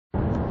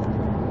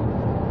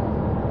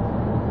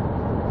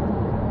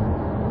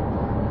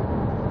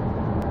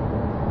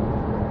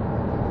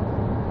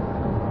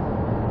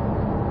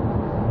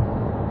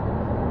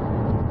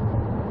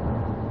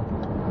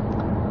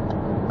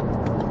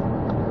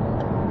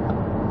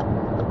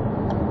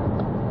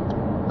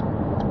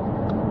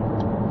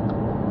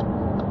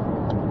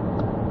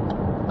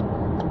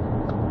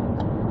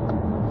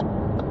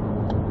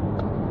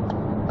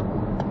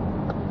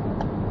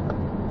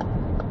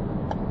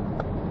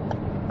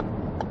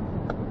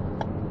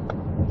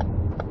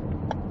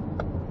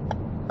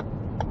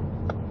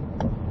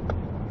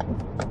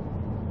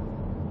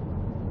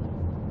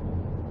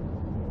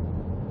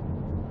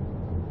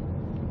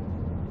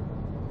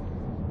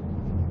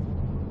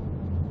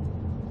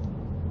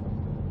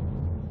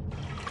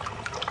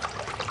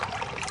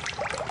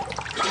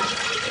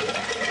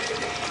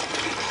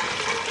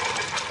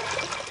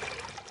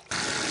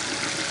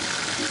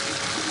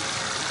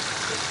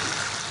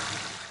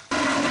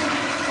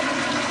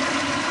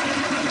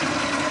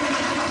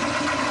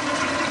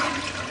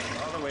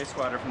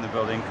wastewater from the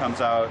building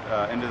comes out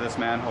into this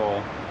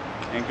manhole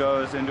and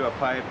goes into a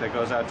pipe that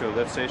goes out to a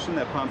lift station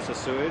that pumps the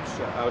sewage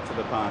out to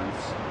the ponds.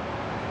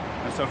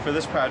 And so for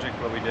this project,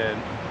 what we did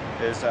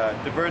is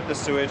divert the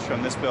sewage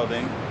from this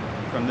building,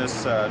 from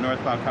this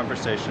northbound comfort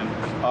station.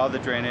 All the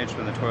drainage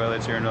from the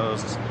toilets,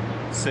 urinals,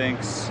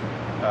 sinks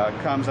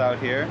comes out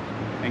here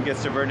and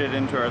gets diverted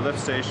into our lift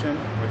station,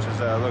 which is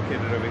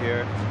located over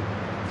here,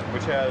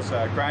 which has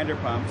grinder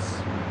pumps.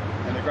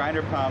 And the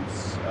grinder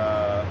pumps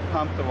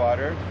pump the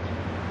water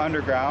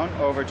underground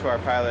over to our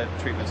pilot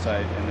treatment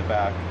site in the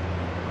back.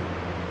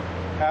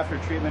 After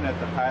treatment at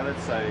the pilot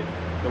site,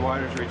 the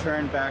water is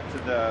returned back to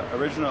the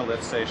original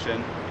lift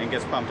station and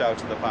gets pumped out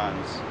to the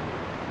ponds.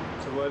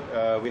 So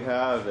what we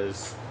have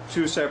is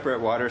two separate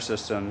water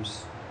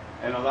systems,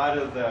 and a lot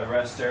of the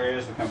rest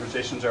areas, the comfort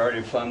stations, are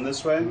already plumbed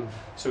this way.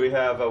 So we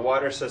have a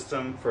water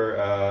system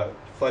for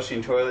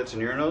flushing toilets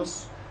and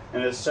urinals,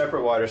 and a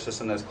separate water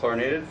system that's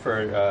chlorinated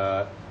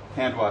for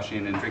hand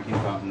washing and drinking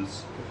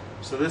fountains.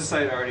 So this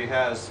site already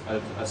has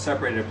a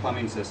separated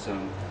plumbing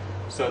system.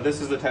 So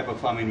this is the type of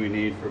plumbing we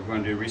need for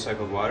going to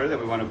recycled water, that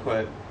we want to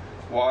put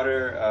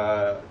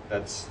water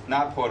that's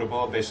not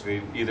potable,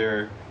 basically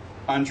either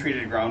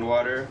untreated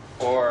groundwater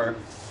or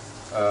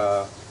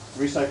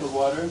recycled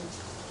water,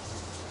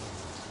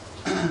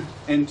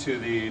 into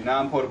the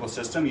non-potable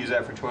system, use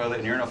that for toilet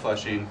and urinal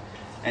flushing,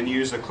 and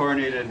use the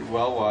chlorinated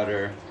well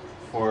water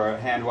for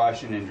hand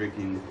washing and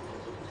drinking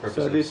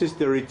purposes. So this is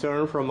the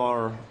return from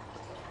our...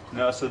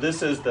 No, so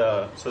this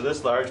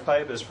large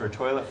pipe is for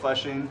toilet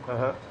flushing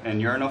and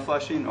urinal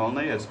flushing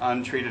only. It's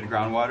untreated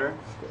groundwater.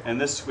 And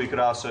this, we could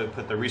also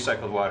put the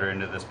recycled water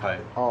into this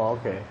pipe. Oh,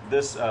 okay.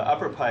 This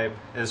upper pipe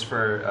is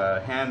for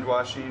hand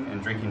washing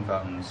and drinking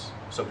fountains,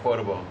 so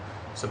potable.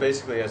 So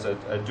basically, as a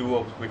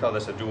dual, we call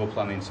this a dual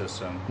plumbing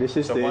system. This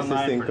is so the one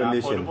line existing for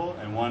condition. non-potable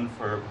and one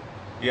for,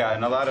 yeah,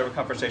 and a lot of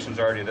comfort stations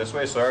are already this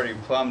way, so already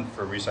plumbed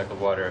for recycled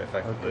water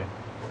effectively. Okay.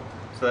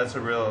 So that's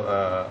a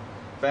real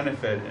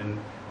benefit, and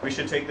we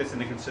should take this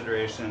into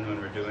consideration when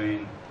we're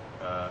doing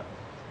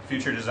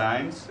future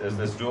designs, as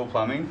this dual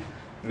plumbing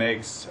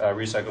makes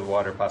recycled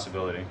water a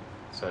possibility.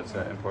 So it's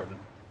important.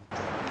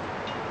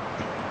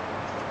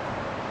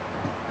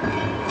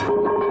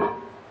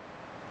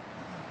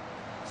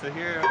 So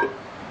here,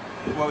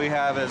 what we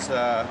have is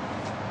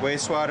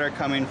wastewater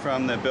coming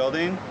from the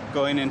building,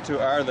 going into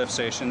our lift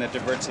station that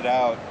diverts it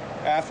out.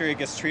 After it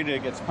gets treated,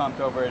 it gets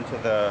pumped over into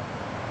the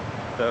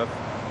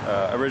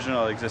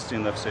original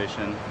existing lift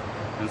station.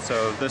 And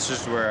so this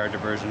is where our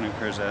diversion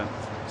occurs at.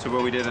 So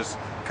what we did is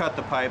cut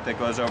the pipe that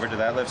goes over to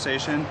that lift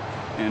station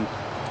and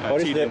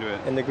teed into it.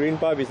 And the green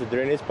pipe is the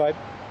drainage pipe?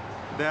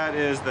 That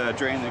is the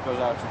drain that goes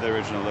out to the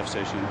original lift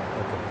station.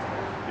 Okay.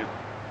 Yep.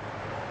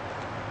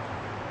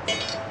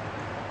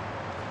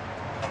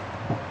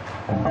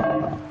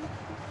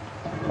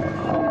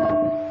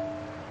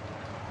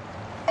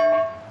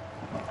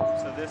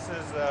 So this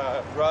is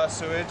raw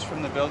sewage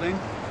from the building.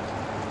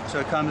 So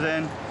it comes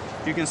in.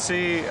 You can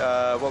see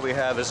what we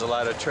have is a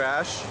lot of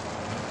trash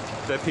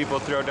that people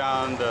throw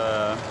down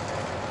the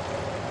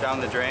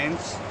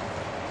drains.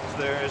 So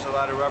there's a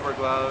lot of rubber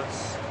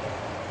gloves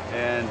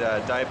and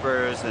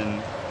diapers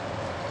and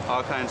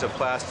all kinds of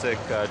plastic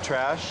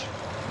trash.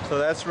 So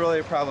that's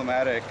really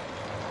problematic.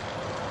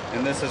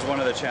 And this is one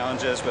of the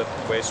challenges with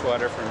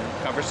wastewater from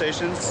comfort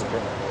stations,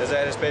 is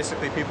that it's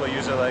basically people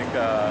use it like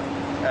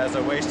as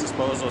a waste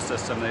disposal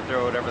system. They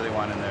throw whatever they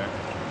want in there.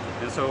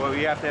 And so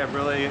we have to have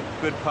really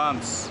good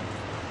pumps,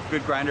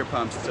 good grinder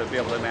pumps, to be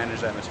able to manage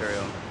that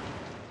material.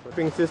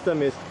 Pumping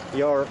system is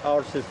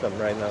our system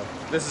right now.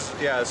 This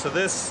is, yeah, so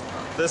this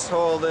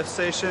whole lift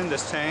station,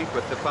 this tank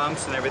with the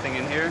pumps and everything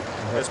in here,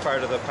 is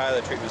part of the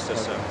pilot treatment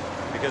system,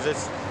 because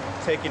it's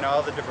taking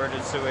all the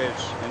diverted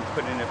sewage and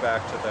putting it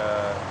back to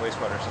the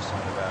wastewater system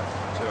in the back,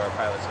 to our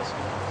pilot system.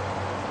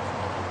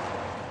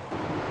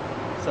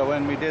 So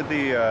when we did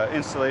the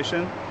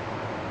installation,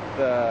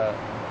 the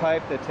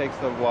pipe that takes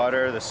the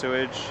water, the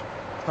sewage,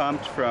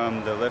 pumped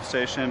from the lift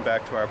station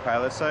back to our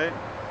pilot site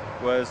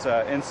was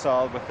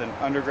installed with an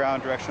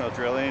underground directional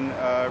drilling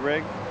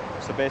rig.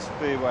 So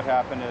basically what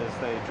happened is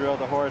they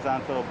drilled a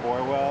horizontal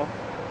bore well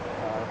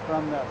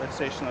from that lift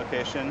station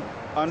location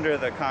under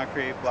the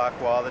concrete block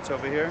wall that's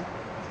over here,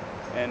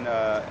 and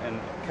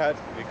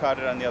we cut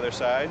it on the other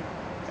side,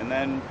 and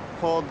then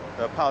pulled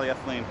the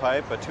polyethylene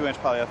pipe, a 2-inch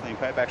polyethylene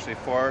pipe, actually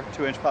 4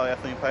 2-inch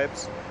polyethylene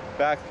pipes,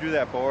 back through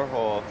that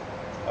borehole,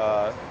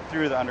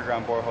 through the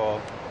underground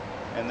borehole,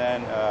 and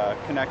then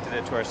connected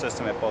it to our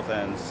system at both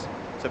ends.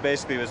 So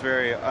basically it was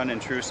very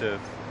unintrusive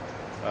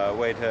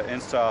way to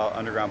install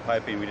underground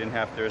piping. We didn't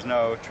have, there was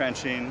no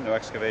trenching, no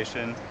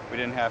excavation. We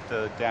didn't have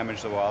to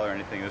damage the wall or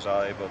anything. It was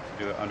all able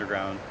to do it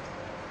underground.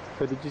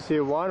 So did you say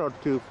 1 or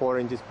 2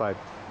 4-inch pipe?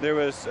 There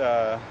was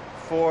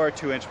 4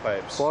 2-inch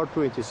pipes. 4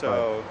 2-inch pipes.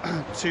 So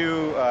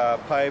 2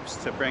 pipes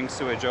to bring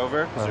sewage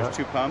over, because there's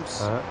 2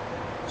 pumps.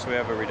 So we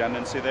have a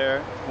redundancy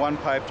there. 1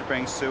 pipe to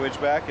bring sewage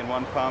back, and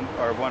 1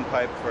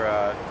 pipe for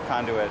a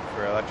conduit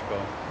for electrical.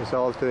 It's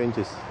all 2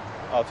 inches.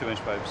 All 2-inch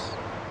pipes.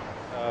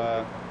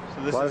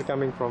 So this water is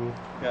coming from...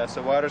 Yeah,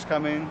 so water's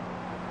coming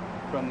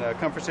from the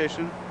comfort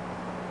station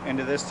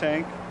into this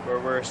tank where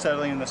we're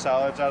settling the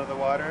solids out of the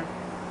water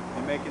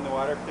and making the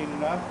water clean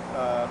enough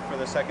for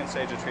the second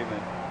stage of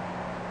treatment.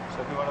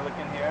 So if you want to look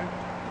in here,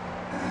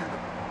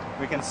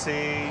 we can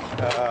see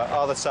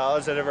all the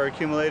solids that are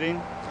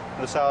accumulating.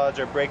 The solids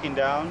are breaking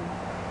down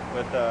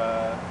with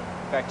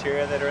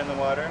bacteria that are in the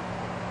water,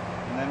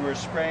 and then we're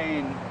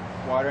spraying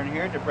water in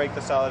here to break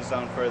the solids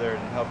down further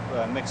and help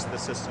mix the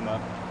system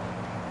up.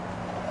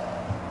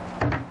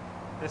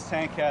 This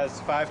tank has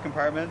 5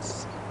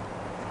 compartments.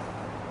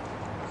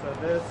 So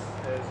this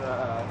is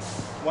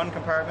one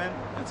compartment.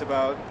 It's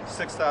about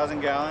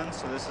 6,000 gallons,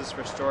 so this is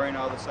for storing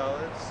all the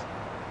solids.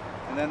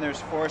 And then there's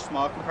 4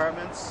 small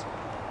compartments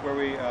where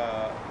we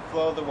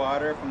flow the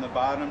water from the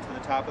bottom to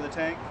the top of the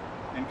tank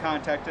and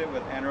contact it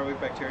with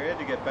anaerobic bacteria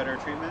to get better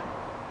treatment.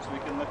 So we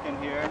can look in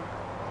here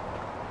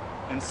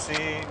and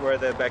see where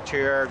the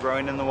bacteria are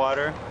growing in the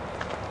water,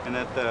 and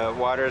that the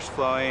water is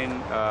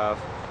flowing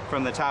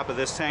from the top of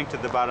this tank to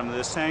the bottom of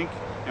this tank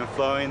and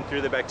flowing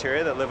through the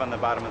bacteria that live on the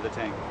bottom of the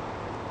tank.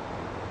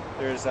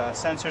 There's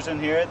sensors in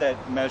here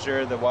that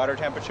measure the water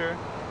temperature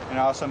and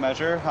also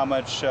measure how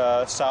much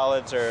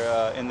solids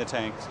are in the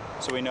tank,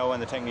 so we know when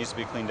the tank needs to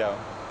be cleaned out.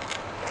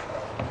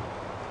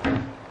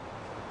 And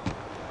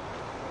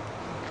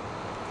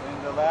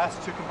the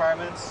last 2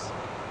 compartments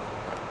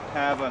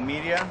have a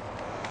media,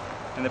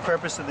 and the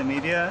purpose of the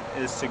media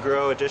is to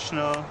grow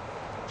additional.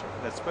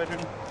 That's better.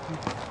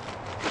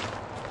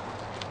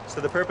 So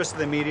the purpose of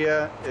the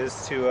media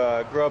is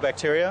to grow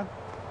bacteria,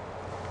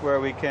 where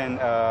we can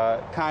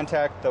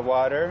contact the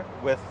water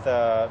with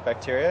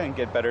bacteria and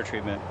get better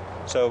treatment.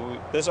 So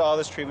all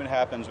this treatment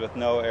happens with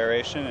no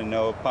aeration and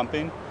no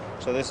pumping.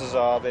 So this is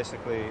all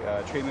basically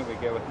treatment we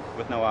get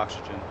with no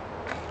oxygen.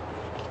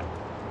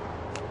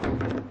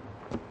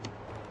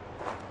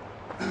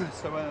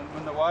 So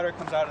when the water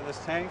comes out of this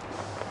tank,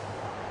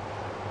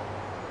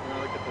 you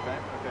want to look at the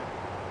vent? Okay.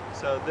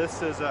 So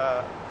this is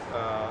a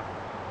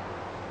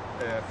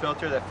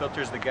filter that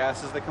filters the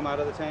gases that come out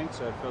of the tank.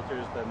 So it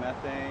filters the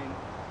methane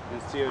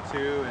and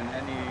CO2 and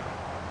any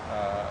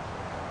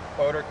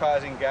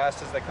odor-causing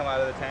gases that come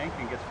out of the tank,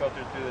 and gets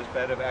filtered through this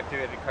bed of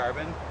activated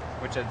carbon,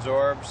 which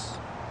absorbs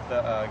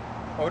the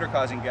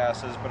odor-causing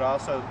gases, but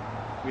also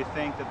we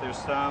think that there's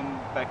some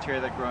bacteria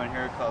that grow in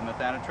here called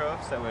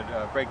methanotrophs that would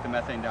break the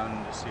methane down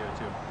into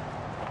CO2.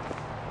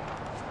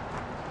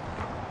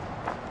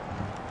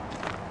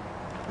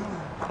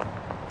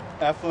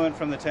 Effluent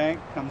from the tank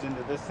comes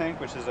into this tank,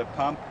 which is a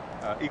pump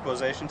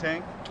equalization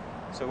tank.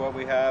 So what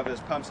we have is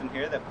pumps in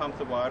here that pump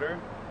the water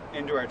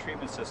into our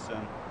treatment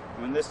system.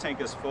 And when this tank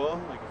is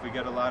full, like if we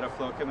get a lot of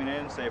flow coming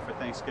in, say for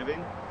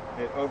Thanksgiving,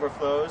 it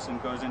overflows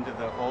and goes into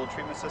the old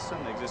treatment system,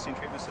 the existing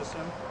treatment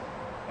system.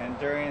 And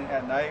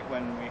at night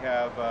when we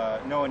have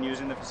no one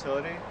using the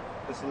facility,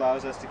 this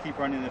allows us to keep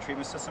running the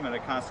treatment system at a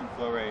constant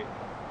flow rate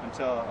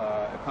until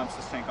it pumps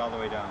this tank all the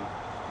way down.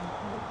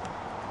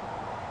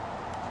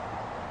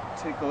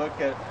 Take a look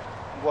at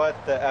what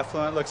the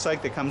effluent looks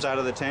like that comes out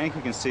of the tank.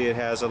 You can see it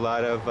has a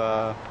lot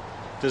of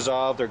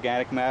dissolved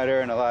organic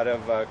matter and a lot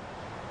of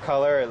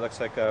color. It looks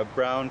like a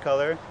brown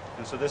color.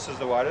 And so this is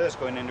the water that's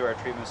going into our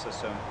treatment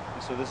system.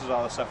 And so this is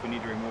all the stuff we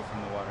need to remove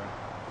from the water.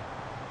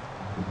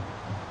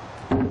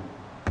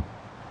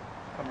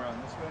 Come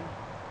around this way.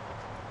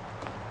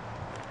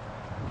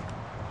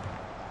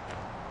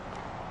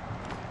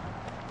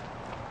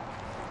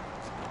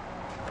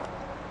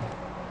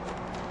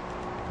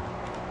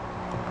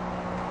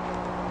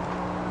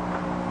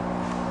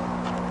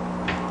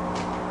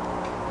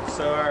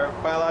 So our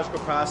biological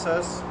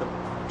process, the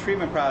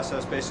treatment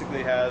process,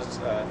 basically has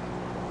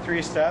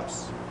 3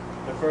 steps.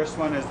 The first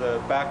one is the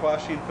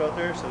backwashing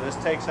filter. So this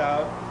takes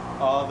out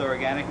all the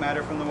organic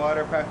matter from the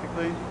water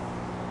practically.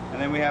 And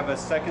then we have a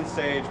second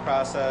stage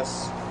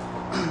process,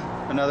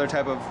 another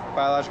type of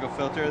biological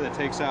filter that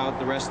takes out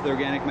the rest of the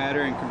organic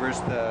matter and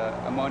converts the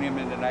ammonium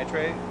into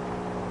nitrate.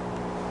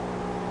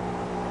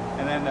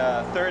 And then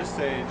a third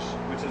stage,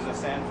 which is a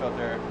sand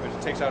filter,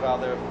 which takes out all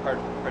the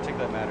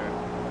particulate matter.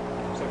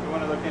 So if you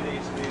want to look into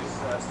each of these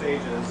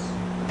stages,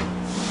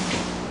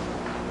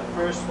 the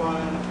first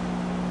one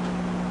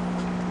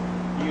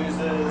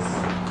uses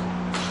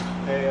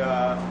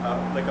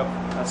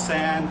a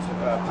sand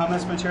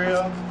pumice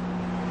material,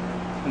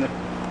 and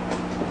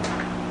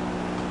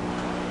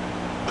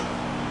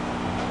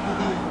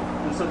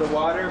so the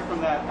water from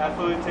that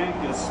effluent tank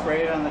is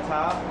sprayed on the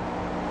top,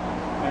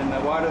 and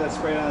the water that's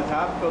sprayed on the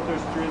top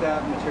filters through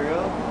that material,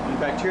 and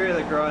bacteria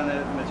that grow in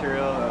that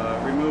material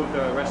remove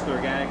the rest of the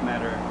organic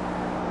matter.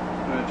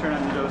 I'm going to turn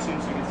on the dosing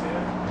so you can see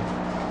it.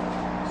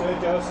 So it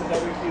doses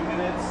every few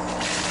minutes.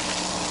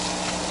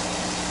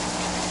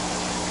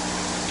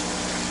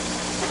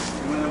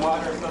 And when the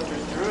water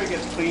filters through, it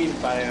gets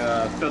cleaned by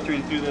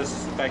filtering through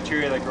this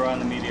bacteria that grow on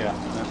the media,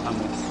 that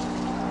pumice.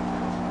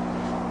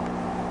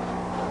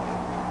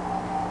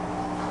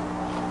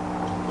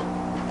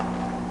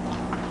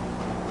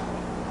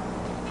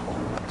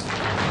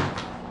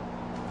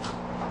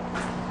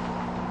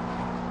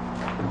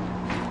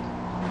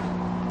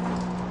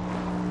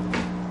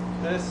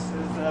 This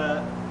is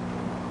the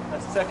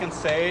a second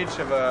stage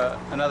of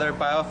another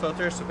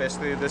biofilter. So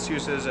basically this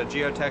uses a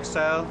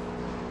geotextile,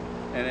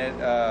 and it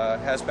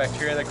has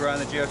bacteria that grow on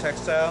the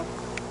geotextile.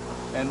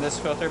 And this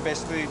filter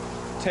basically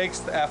takes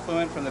the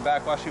effluent from the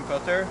backwashing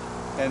filter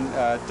and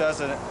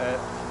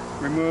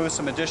removes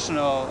some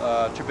additional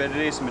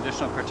turbidity, some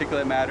additional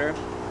particulate matter,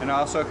 and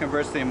also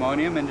converts the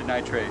ammonium into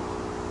nitrate.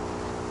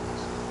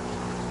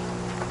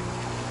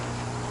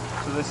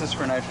 So this is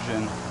for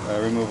nitrogen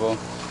removal.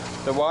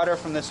 The water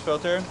from this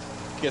filter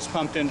gets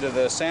pumped into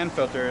the sand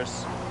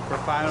filters for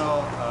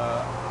final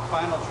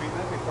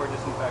treatment before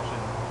disinfection.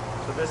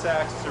 So this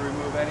acts to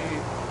remove any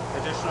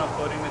additional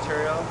floating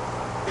material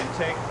and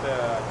take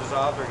the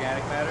dissolved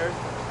organic matter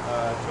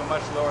to a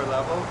much lower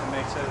level and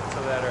makes it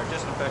so that our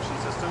disinfection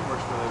system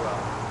works really well.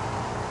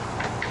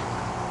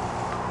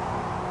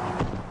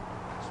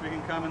 So we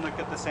can come and look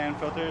at the sand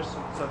filters.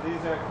 So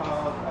these are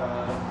called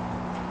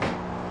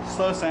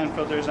slow sand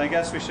filters. I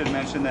guess we should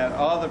mention that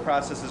all the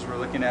processes we're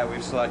looking at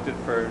we've selected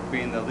for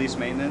being the least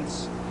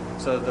maintenance,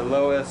 so the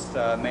lowest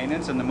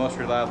maintenance and the most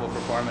reliable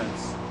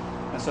performance.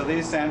 And so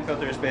these sand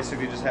filters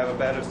basically just have a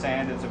bed of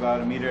sand. It's about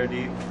 1 meter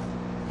deep,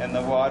 and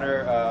the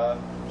water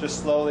just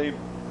slowly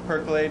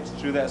percolates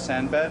through that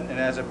sand bed, and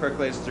as it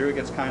percolates through, it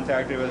gets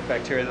contacted with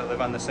bacteria that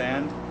live on the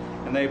sand,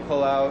 and they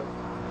pull out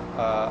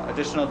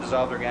additional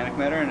dissolved organic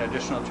matter and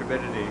additional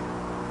turbidity.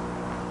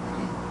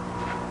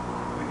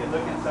 We can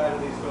look inside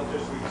of these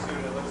filters so we can see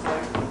what it looks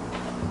like.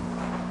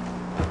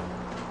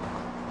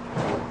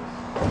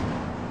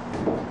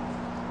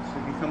 So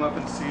we can come up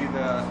and see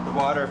the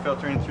water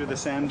filtering through the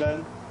sand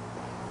bed.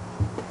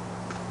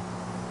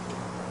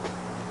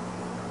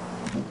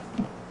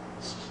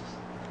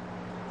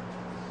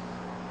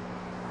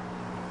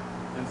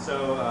 And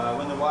so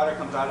when the water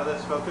comes out of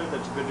this filter, the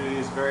turbidity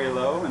is very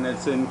low, and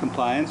it's in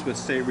compliance with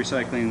state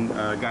recycling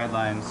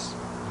guidelines.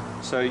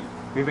 So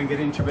we've been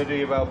getting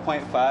turbidity about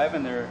 0.5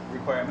 and their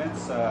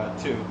requirements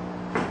 2.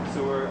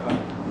 So we're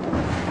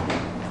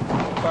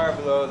far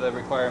below the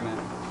requirement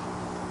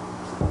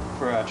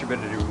for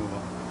turbidity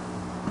removal.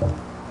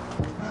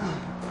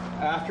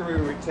 After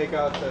we take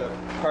out the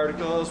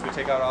particles, we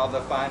take out all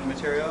the fine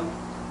material,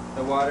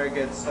 the water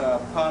gets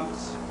pumped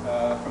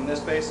from this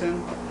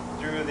basin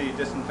through the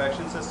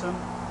disinfection system.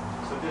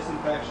 So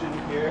disinfection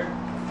here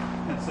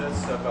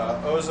consists of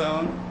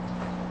ozone,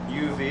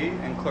 UV,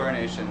 and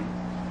chlorination.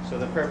 So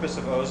the purpose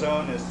of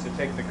ozone is to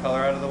take the color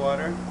out of the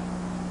water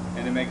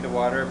and to make the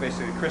water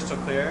basically crystal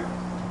clear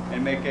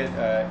and make it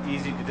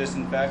easy to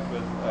disinfect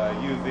with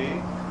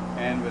UV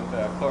and with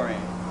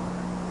chlorine.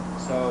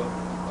 So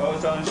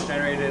ozone is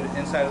generated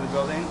inside of the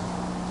building.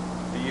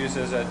 It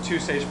uses a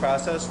 2-stage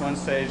process. One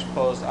stage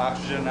pulls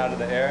oxygen out of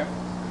the air.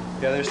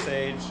 The other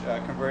stage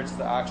converts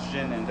the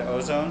oxygen into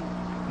ozone.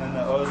 And then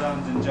the ozone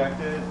is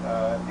injected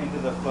into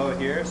the flow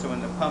here. So when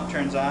the pump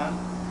turns on,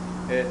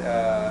 it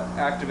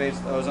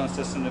activates the ozone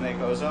system to make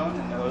ozone,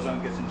 and the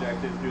ozone gets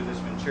injected through this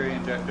Venturi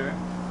injector.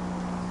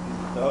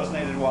 The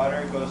ozonated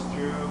water goes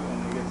through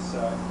and it gets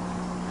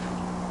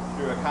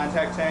through a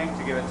contact tank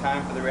to give it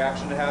time for the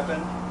reaction to happen,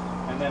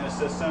 and then a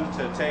system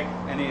to take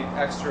any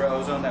extra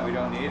ozone that we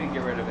don't need and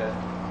get rid of it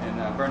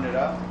and burn it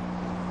up.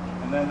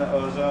 And then the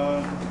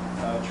ozone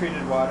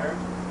treated water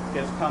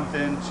gets pumped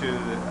into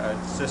a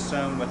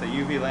system with a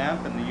UV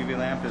lamp, and the UV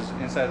lamp is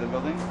inside the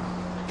building.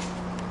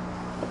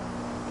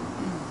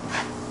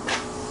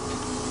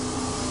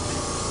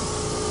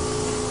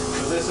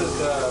 So this is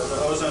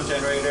the ozone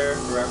generator.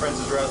 For reference,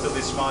 is a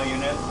relatively small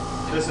unit.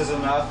 This is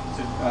enough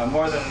to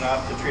more than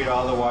enough to treat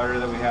all the water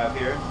that we have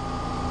here.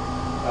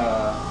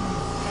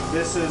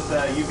 This is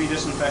the UV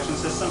disinfection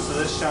system. So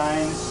this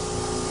shines.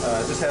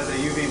 This has a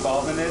UV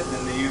bulb in it,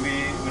 and the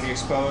UV, when you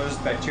expose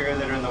bacteria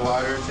that are in the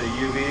water to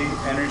UV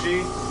energy,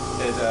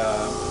 it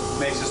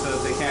makes it so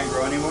that they can't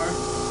grow anymore.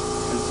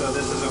 And so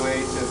this is a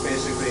way to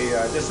basically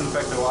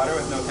disinfect the water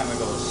with no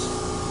chemicals.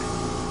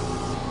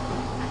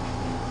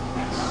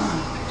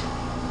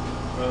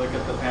 Want to look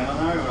at the panel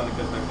now, or want to look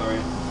at the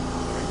chlorine?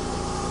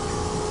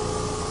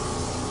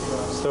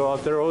 So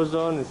after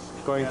ozone, it's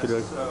going to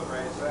the...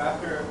 So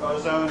after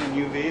ozone and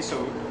UV,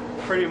 so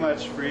we're pretty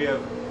much free of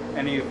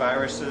any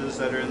viruses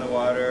that are in the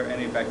water,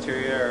 any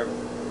bacteria.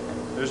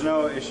 There's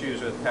no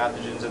issues with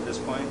pathogens at this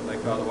point,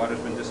 like all the water's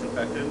been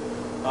disinfected.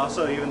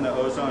 Also, even the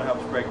ozone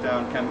helps break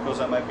down chemicals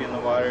that might be in the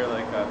water,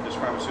 like just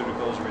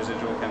pharmaceuticals or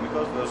residual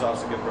chemicals. Those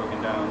also get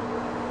broken down.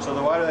 So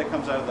the water that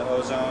comes out of the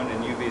ozone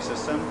and UV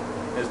system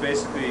is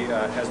basically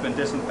has been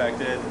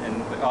disinfected,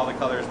 and all the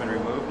color has been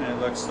removed, and it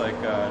looks like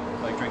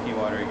drinking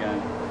water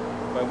again.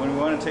 But when we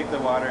want to take the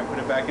water and put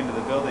it back into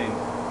the building,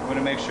 we want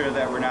to make sure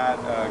that we're not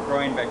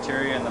growing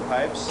bacteria in the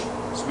pipes.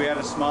 So we add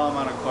a small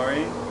amount of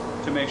chlorine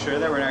to make sure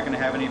that we're not going to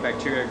have any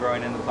bacteria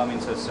growing in the plumbing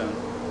system.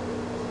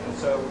 And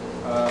so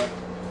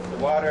the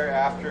water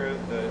after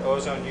the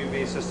ozone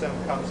UV system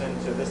comes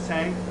into this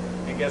tank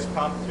and gets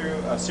pumped through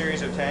a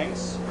series of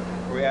tanks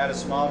where we add a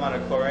small amount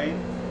of chlorine.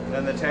 And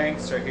then the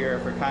tanks are here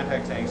for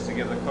contact tanks to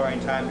give the chlorine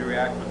time to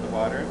react with the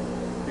water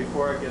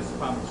before it gets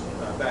pumped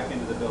back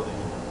into the building.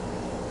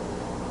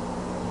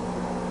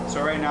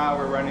 So right now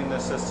we're running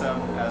this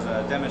system as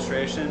a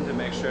demonstration to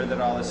make sure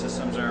that all the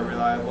systems are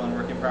reliable and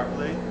working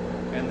properly.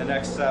 And the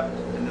next step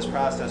in this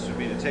process would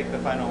be to take the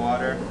final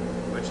water,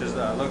 which is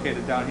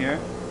located down here,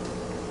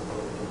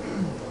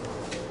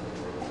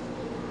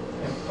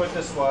 and put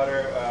this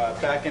water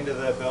back into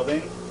the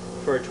building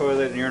for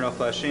toilet and urinal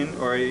flushing,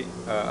 or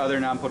other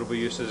non-potable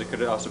uses. It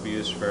could also be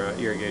used for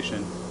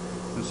irrigation.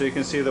 And so you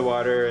can see the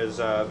water is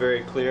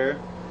very clear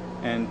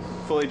and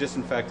fully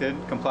disinfected,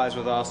 complies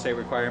with all state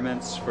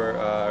requirements for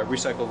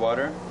recycled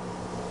water,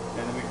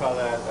 and then we call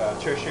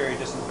that tertiary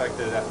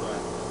disinfected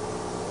effluent.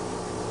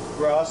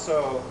 We're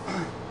also,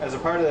 as a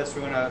part of this,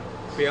 we want to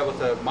be able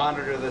to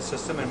monitor the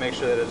system and make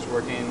sure that it's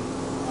working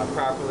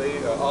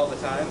properly all the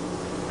time.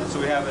 And so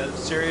we have a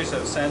series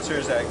of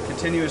sensors that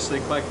continuously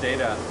collect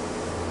data,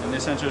 and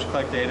these sensors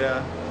collect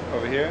data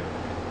over here.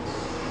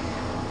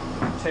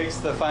 It takes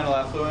the final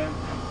effluent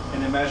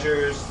and it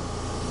measures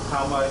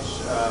how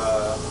much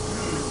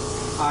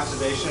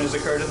oxidation has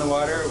occurred in the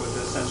water with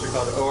this sensor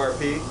called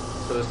ORP.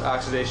 So this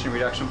oxidation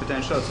reduction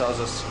potential, it tells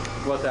us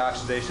what the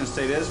oxidation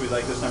state is. We'd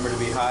like this number to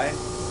be high.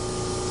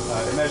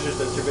 It measures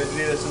the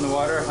turbidity that's in the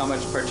water, how much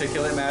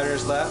particulate matter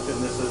is left,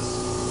 and this is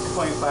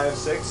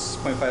 0.56,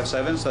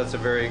 0.57, so that's a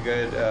very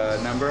good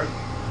number.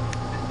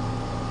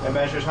 It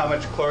measures how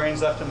much chlorine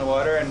is left in the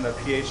water and the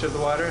pH of the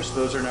water, so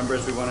those are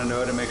numbers we want to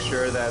know to make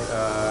sure that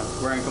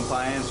we're in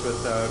compliance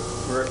with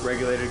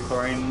regulated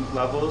chlorine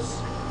levels.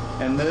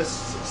 And this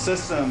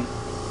system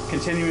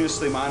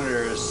continuously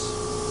monitors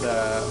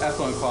the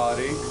effluent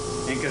quality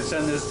and can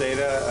send this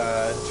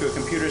data to a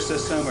computer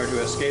system or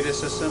to a SCADA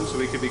system, so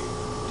we could be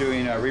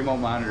doing remote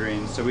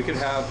monitoring. So we could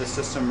have the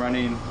system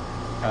running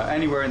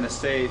anywhere in the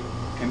state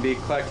and be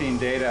collecting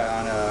data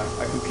on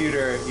a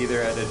computer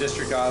either at a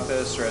district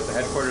office or at the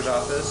headquarters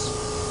office,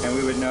 and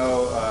we would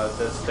know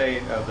the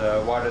state of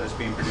the water that's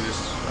being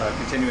produced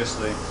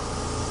continuously.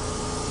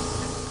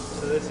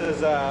 So this is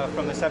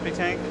from the septic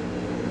tank.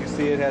 You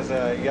see it has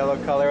a yellow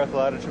color with a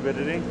lot of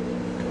turbidity.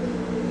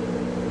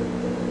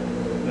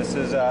 This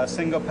is a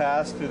single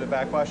pass through the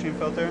backwashing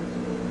filter.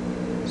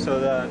 So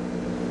the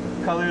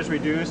color is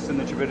reduced and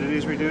the turbidity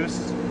is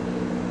reduced.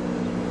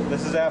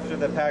 This is after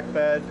the pack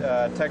bed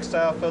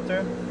textile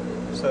filter.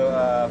 So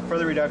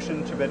further reduction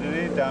in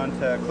turbidity down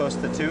to close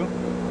to 2.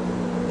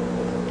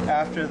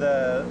 After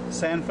the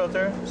sand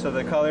filter, so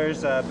the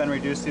color's been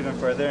reduced even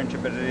further and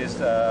turbidity is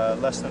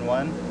less than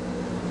 1.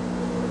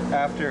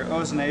 After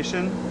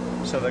ozonation,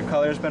 so the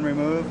color's been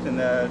removed and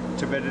the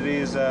turbidity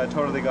is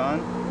totally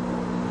gone.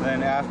 And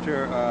then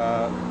after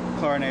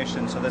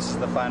chlorination, so this is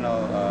the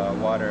final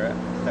water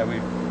that we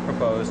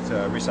propose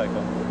to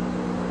recycle.